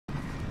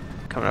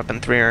Coming up in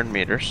 300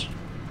 meters.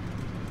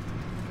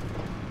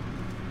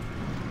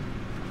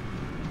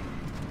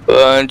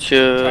 Bunch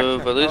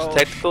of loose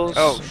tacticals.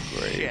 Oh,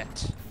 great.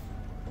 shit.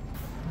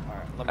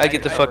 Alright, I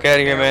get the fuck out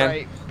of here, man.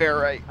 Right, bear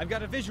right. I've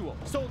got a visual.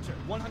 Soldier,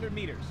 100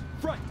 meters.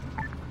 Front.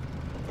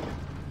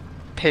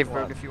 Paved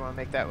road if you want to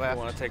make that left.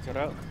 You want to take it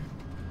out?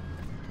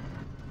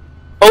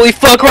 Holy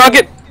fuck,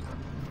 rocket!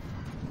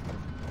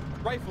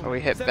 Rifle. Are we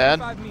hit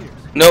bad? Meters.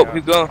 Nope,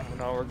 keep going.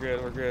 No, we're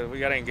good. We're good. We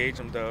gotta engage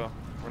them though.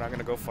 We're not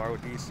gonna go far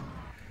with these.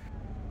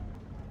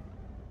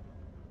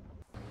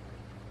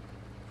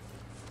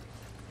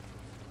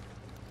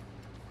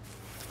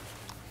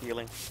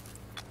 Healing.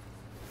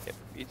 Yep,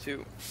 you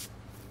too.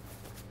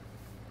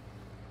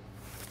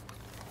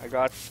 I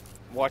got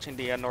watching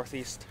the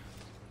northeast.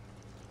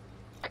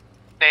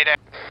 Data.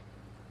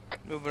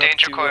 Moving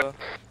Danger up clear. to,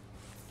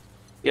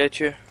 get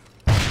you.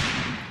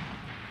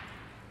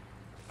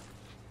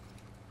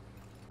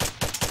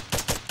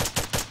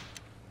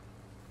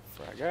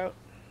 Frag out.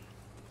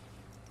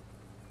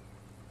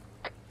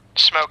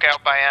 Smoke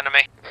out by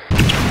enemy.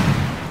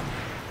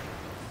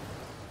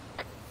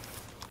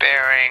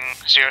 Bearing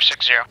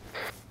 060.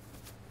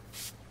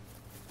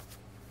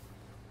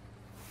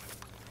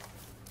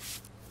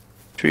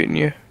 Treating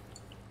you.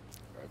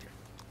 Roger.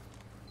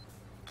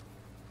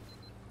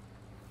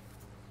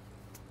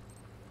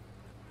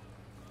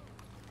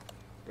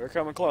 They're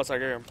coming close, I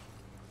hear him.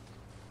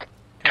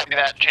 Copy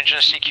that. Changing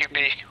to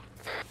CQB.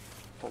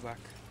 Pull back.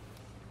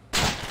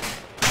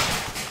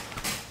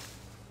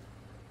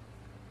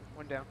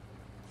 One down.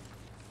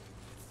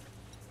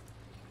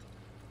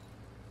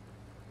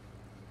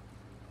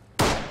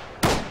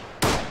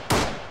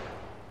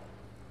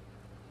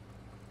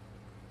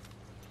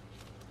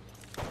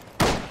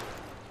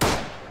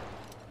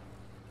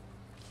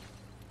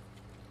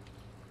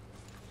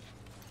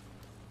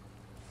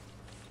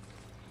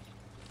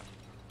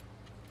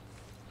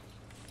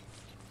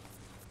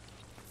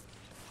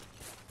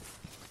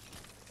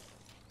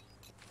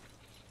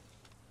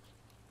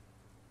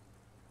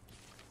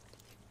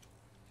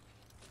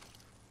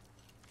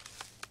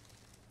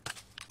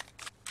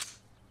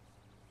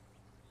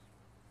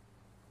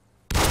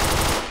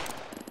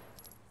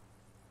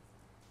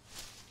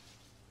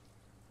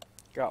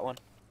 Got one.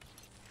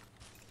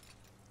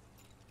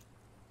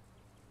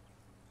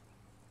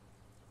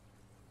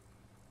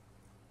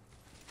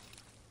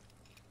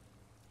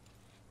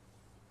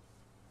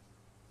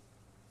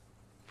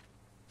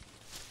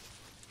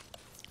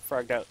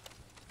 Fragged out.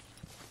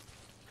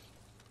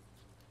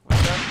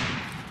 One down.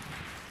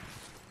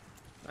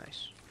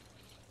 Nice.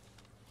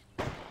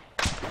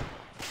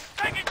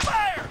 Taking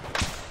fire!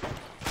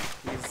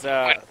 He's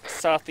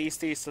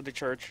southeast east of the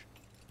church.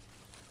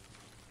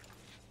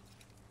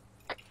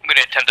 I'm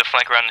gonna attempt to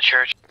flank around the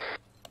church.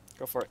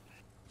 Go for it.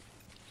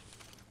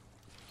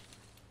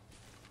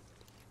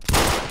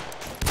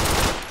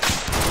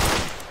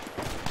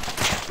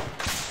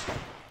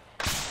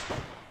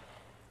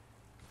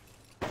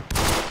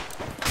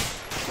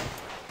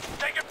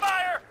 Taking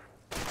fire!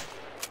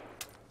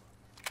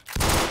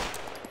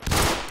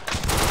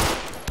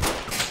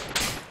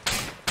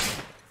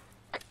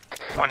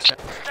 One.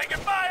 Taking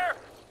fire!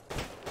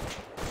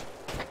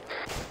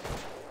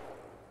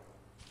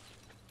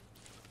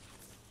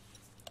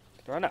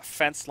 They're on that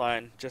fence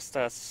line, just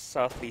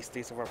southeast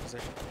east of our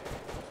position.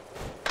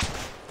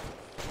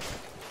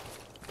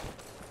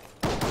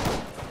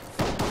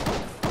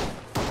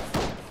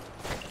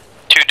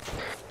 Two.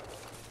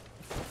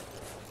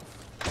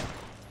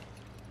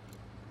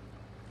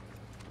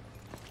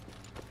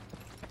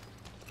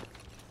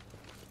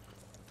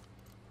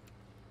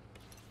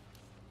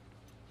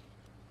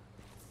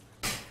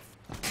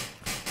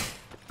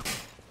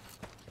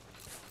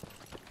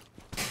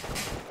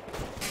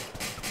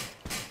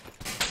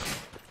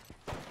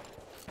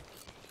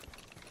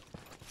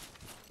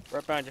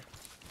 Right behind you.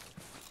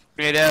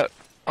 Grenade out.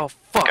 Oh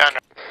fuck. Gunner.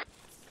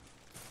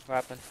 What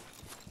happened?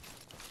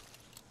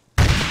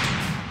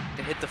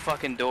 It hit the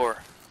fucking door.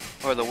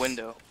 Or the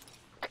window.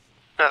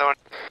 Another one.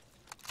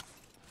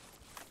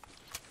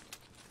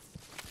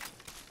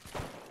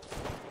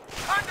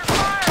 Under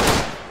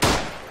fire!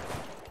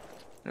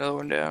 Another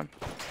one down.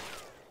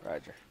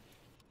 Roger.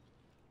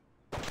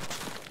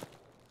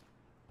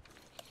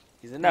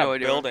 He's in No that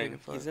idea what I'm building.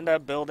 taking He's in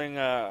that building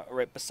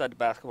right beside the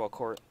basketball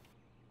court.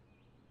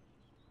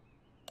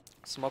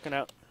 Smoking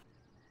out.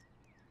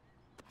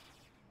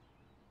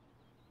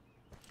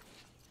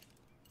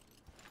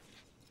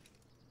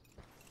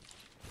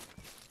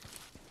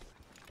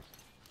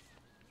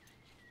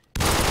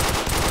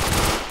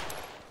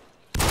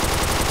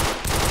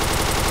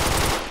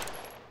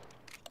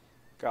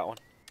 Got one.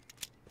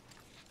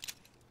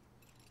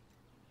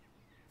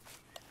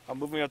 I'm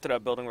moving up to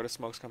that building where the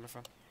smoke's coming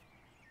from.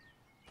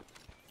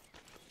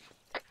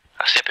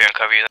 I'll sit here and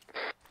cover you.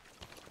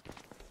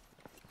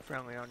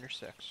 Friendly on your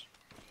 6.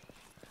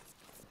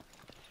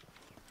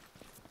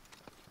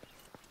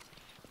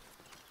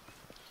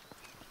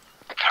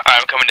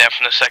 Alright, I'm coming down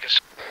from the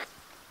seconds.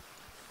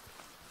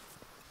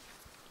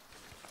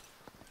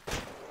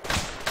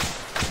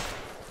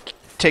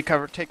 Take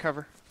cover, take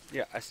cover.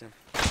 Yeah, I see him.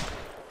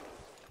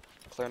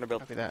 Clearing the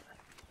building. Copy that.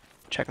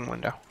 Checking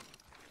window.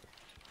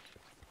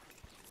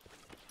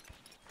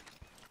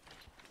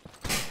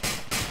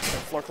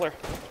 Floor clear.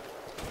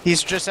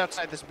 He's just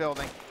outside this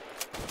building.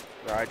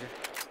 Roger.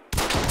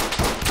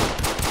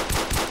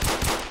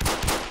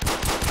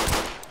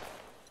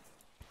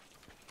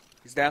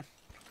 He's down.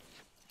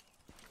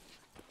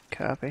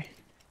 Copy.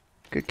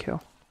 Good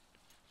kill.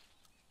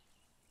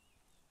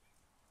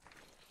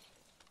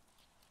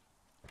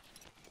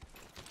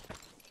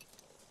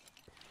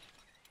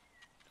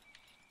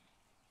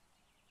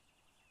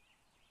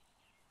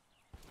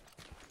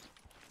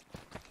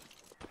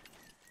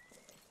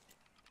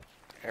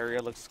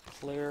 Area looks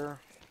clear.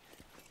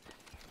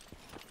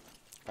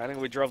 I think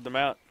we drove them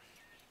out.